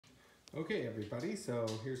Okay everybody, so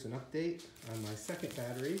here's an update on my second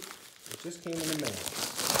battery. It just came in the mail.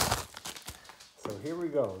 So here we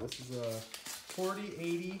go. This is a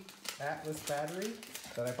 4080 Atlas battery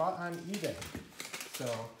that I bought on eBay. So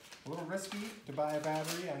a little risky to buy a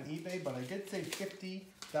battery on eBay, but I did save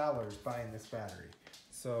 $50 buying this battery.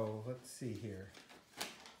 So let's see here.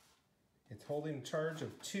 It's holding a charge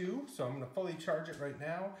of 2, so I'm going to fully charge it right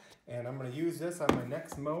now, and I'm going to use this on my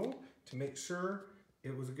next mow to make sure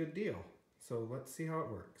it was a good deal. So let's see how it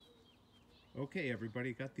works. Okay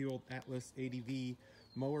everybody, got the old Atlas 80V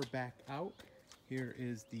mower back out. Here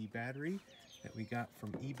is the battery that we got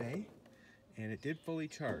from eBay, and it did fully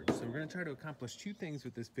charge. So we're going to try to accomplish two things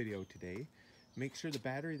with this video today. Make sure the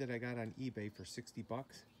battery that I got on eBay for 60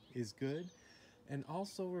 bucks is good, and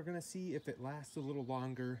also we're going to see if it lasts a little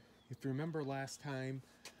longer. If you remember last time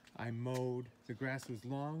I mowed, the grass was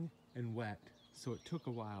long and wet, so it took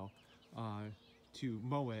a while to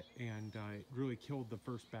mow it, and it really killed the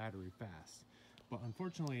first battery fast. But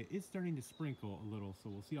unfortunately, it is starting to sprinkle a little, so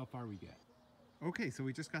we'll see how far we get. Okay, so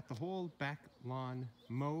we just got the whole back lawn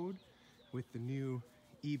mowed with the new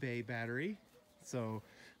eBay battery. So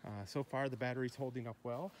far the battery's holding up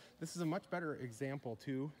well. This is a much better example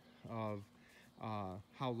too of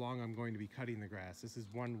how long I'm going to be cutting the grass. This is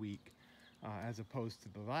 1 week as opposed to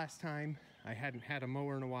the last time. I hadn't had a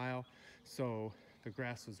mower in a while, so the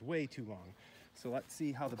grass was way too long. So let's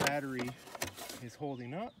see how the battery is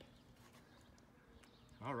holding up.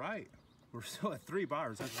 All right, we're still at 3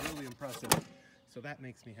 bars. That's really impressive. So that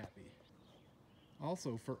makes me happy.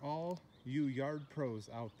 Also, for all you yard pros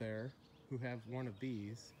out there who have one of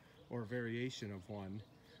these or a variation of one,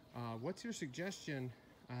 what's your suggestion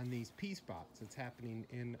on these pea spots that's happening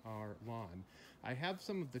in our lawn? I have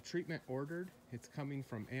some of the treatment ordered. It's coming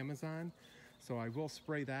from Amazon, so I will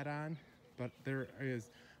spray that on, but there is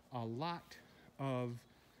a lot of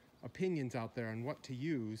opinions out there on what to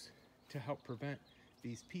use to help prevent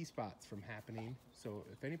these pea spots from happening. So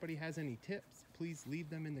if anybody has any tips, please leave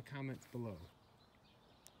them in the comments below.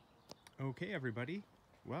 Okay everybody,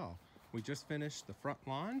 well, we just finished the front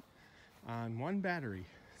lawn on one battery.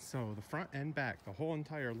 So the front and back, the whole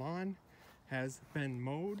entire lawn has been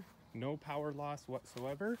mowed, no power loss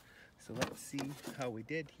whatsoever. So let's see how we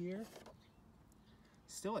did here.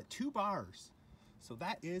 Still at 2 bars. So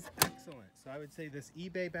that is excellent. So I would say this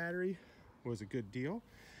eBay battery was a good deal.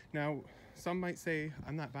 Now, some might say,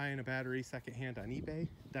 I'm not buying a battery secondhand on eBay.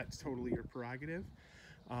 That's totally your prerogative.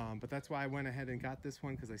 But that's why I went ahead and got this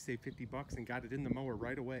one, because I saved 50 bucks and got it in the mower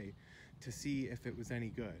right away to see if it was any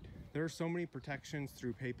good. There are so many protections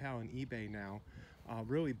through PayPal and eBay now.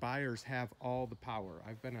 Really, buyers have all the power.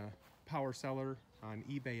 I've been a power seller on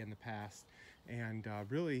eBay in the past, and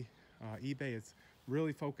really, eBay is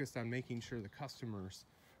really focused on making sure the customers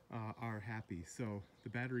are happy. So the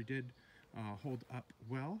battery did hold up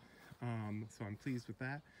well, so I'm pleased with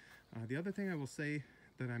that. The other thing I will say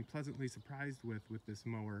that I'm pleasantly surprised with this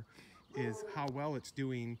mower is how well it's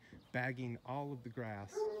doing bagging all of the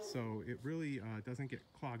grass. So it really doesn't get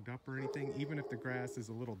clogged up or anything. Even if the grass is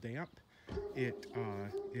a little damp, it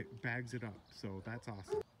bags it up. So that's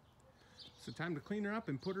awesome. So time to clean her up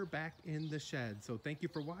and put her back in the shed. So thank you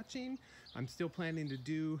for watching. I'm still planning to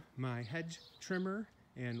do my hedge trimmer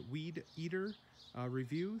and weed eater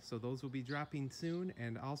review, so those will be dropping soon.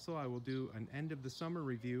 And also I will do an end of the summer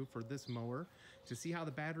review for this mower to see how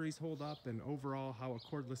the batteries hold up and overall how a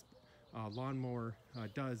cordless lawnmower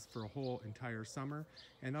does for a whole entire summer.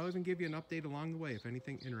 And I'll even give you an update along the way if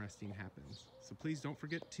anything interesting happens. So please don't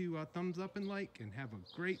forget to thumbs up and like, and have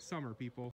a great summer, people.